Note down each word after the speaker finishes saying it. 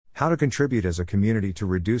How to contribute as a community to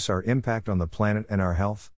reduce our impact on the planet and our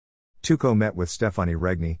health? Tuco met with Stephanie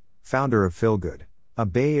Regni, founder of Feelgood, a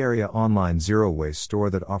Bay Area online zero-waste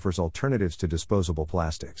store that offers alternatives to disposable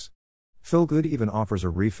plastics. Feelgood even offers a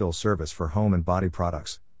refill service for home and body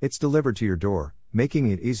products. It's delivered to your door,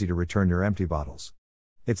 making it easy to return your empty bottles.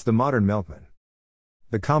 It's the modern milkman.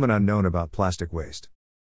 The common unknown about plastic waste.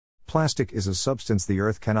 Plastic is a substance the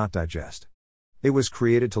earth cannot digest. It was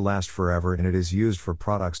created to last forever and it is used for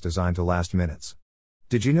products designed to last minutes.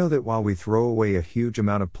 Did you know that while we throw away a huge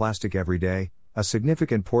amount of plastic every day, a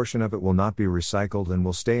significant portion of it will not be recycled and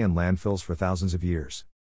will stay in landfills for thousands of years?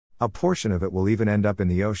 A portion of it will even end up in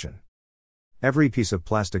the ocean. Every piece of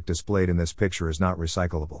plastic displayed in this picture is not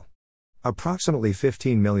recyclable. Approximately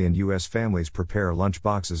 15 million U.S. families prepare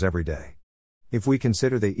lunchboxes every day. If we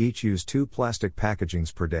consider they each use 2 plastic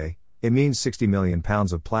packagings per day, it means 60 million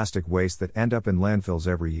pounds of plastic waste that end up in landfills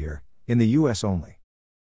every year, in the U.S. only.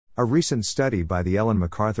 A recent study by the Ellen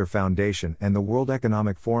MacArthur Foundation and the World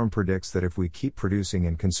Economic Forum predicts that if we keep producing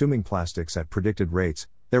and consuming plastics at predicted rates,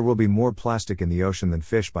 there will be more plastic in the ocean than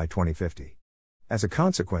fish by 2050. As a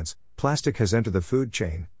consequence, plastic has entered the food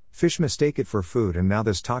chain, fish mistake it for food, and now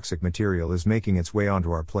this toxic material is making its way onto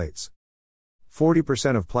our plates.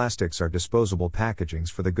 40% of plastics are disposable packagings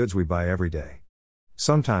for the goods we buy every day.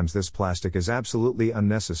 Sometimes this plastic is absolutely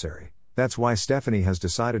unnecessary. That's why Stephanie has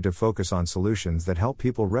decided to focus on solutions that help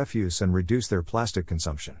people refuse and reduce their plastic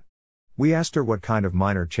consumption. We asked her what kind of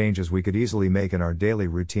minor changes we could easily make in our daily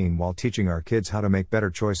routine while teaching our kids how to make better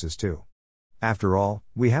choices too. After all,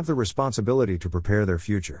 we have the responsibility to prepare their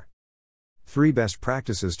future. 3 best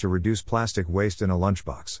practices to reduce plastic waste in a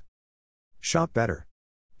lunchbox. Shop better.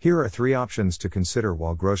 Here are 3 options to consider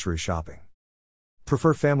while grocery shopping.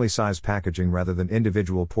 Prefer family-size packaging rather than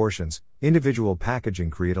individual portions. Individual packaging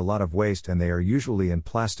create a lot of waste and they are usually in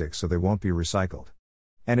plastic, so they won't be recycled.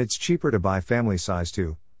 And it's cheaper to buy family size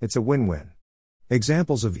too. It's a win-win.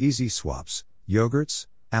 Examples of easy swaps: yogurts,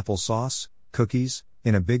 applesauce, cookies,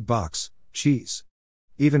 in a big box, cheese.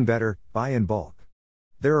 Even better, buy in bulk.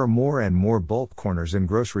 There are more and more bulk corners in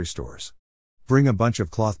grocery stores. Bring a bunch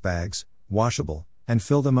of cloth bags, washable, and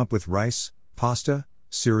fill them up with rice, pasta,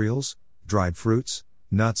 cereals, dried fruits,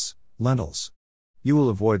 nuts, lentils. You will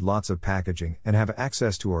avoid lots of packaging and have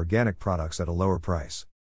access to organic products at a lower price.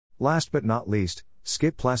 Last but not least,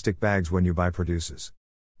 skip plastic bags when you buy produces.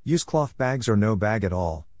 Use cloth bags or no bag at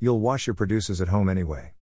all. You'll wash your produces at home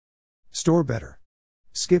anyway. Store better.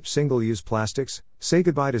 Skip single-use plastics, say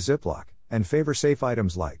goodbye to Ziploc, and favor safe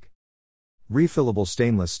items like refillable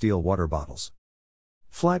stainless steel water bottles,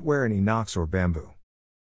 flatware in inox or bamboo,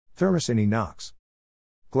 thermos in inox,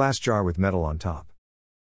 glass jar with metal on top,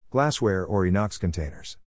 glassware or inox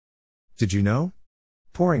containers. Did you know?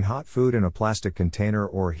 Pouring hot food in a plastic container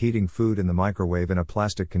or heating food in the microwave in a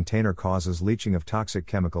plastic container causes leaching of toxic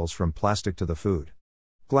chemicals from plastic to the food.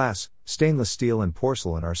 Glass, stainless steel and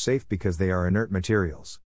porcelain are safe because they are inert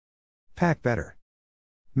materials. Pack better.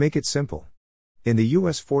 Make it simple. In the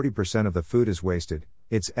US, 40% of the food is wasted.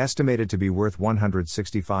 It's estimated to be worth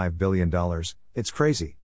 $165 billion. It's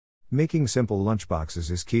crazy. Making simple lunchboxes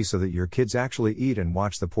is key so that your kids actually eat and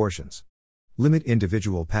watch the portions. Limit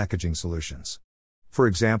individual packaging solutions. For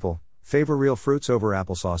example, favor real fruits over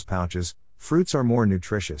applesauce pouches. Fruits are more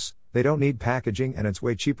nutritious, they don't need packaging, and it's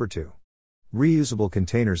way cheaper too. Reusable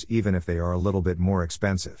containers, even if they are a little bit more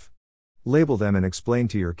expensive. Label them and explain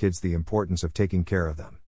to your kids the importance of taking care of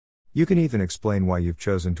them. You can even explain why you've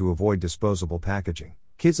chosen to avoid disposable packaging.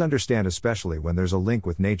 Kids understand, especially when there's a link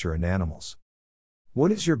with nature and animals.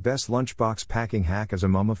 What is your best lunchbox packing hack as a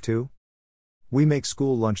mom of 2? We make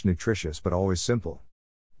school lunch nutritious but always simple.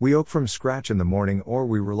 We cook from scratch in the morning or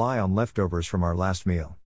we rely on leftovers from our last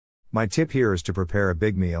meal. My tip here is to prepare a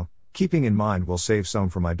big meal, keeping in mind we'll save some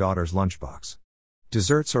for my daughter's lunchbox.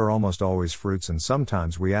 Desserts are almost always fruits and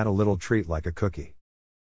sometimes we add a little treat like a cookie.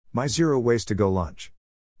 My zero waste to go lunch.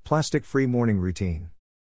 Plastic-free morning routine.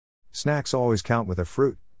 Snacks always count with a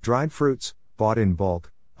fruit, dried fruits, bought in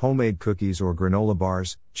bulk, homemade cookies or granola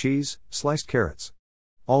bars, cheese, sliced carrots.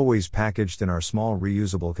 Always packaged in our small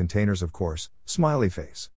reusable containers, of course, smiley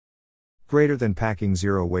face. Greater than packing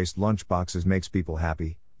zero waste lunchboxes makes people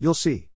happy, you'll see.